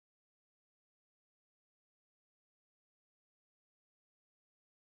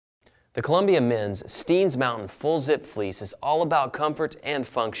The Columbia Men's Steens Mountain Full Zip Fleece is all about comfort and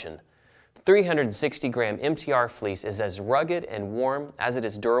function. The 360-gram MTR fleece is as rugged and warm as it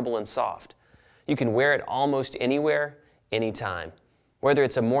is durable and soft. You can wear it almost anywhere, anytime. Whether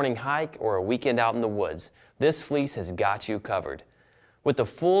it's a morning hike or a weekend out in the woods, this fleece has got you covered. With the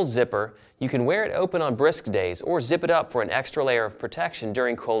full zipper, you can wear it open on brisk days or zip it up for an extra layer of protection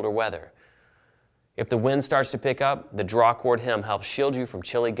during colder weather. If the wind starts to pick up, the drawcord hem helps shield you from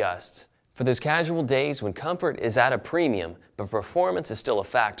chilly gusts. For those casual days when comfort is at a premium but performance is still a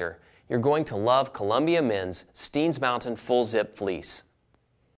factor, you're going to love Columbia Men's Steens Mountain Full Zip Fleece.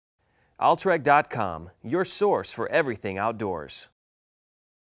 Altreg.com, your source for everything outdoors.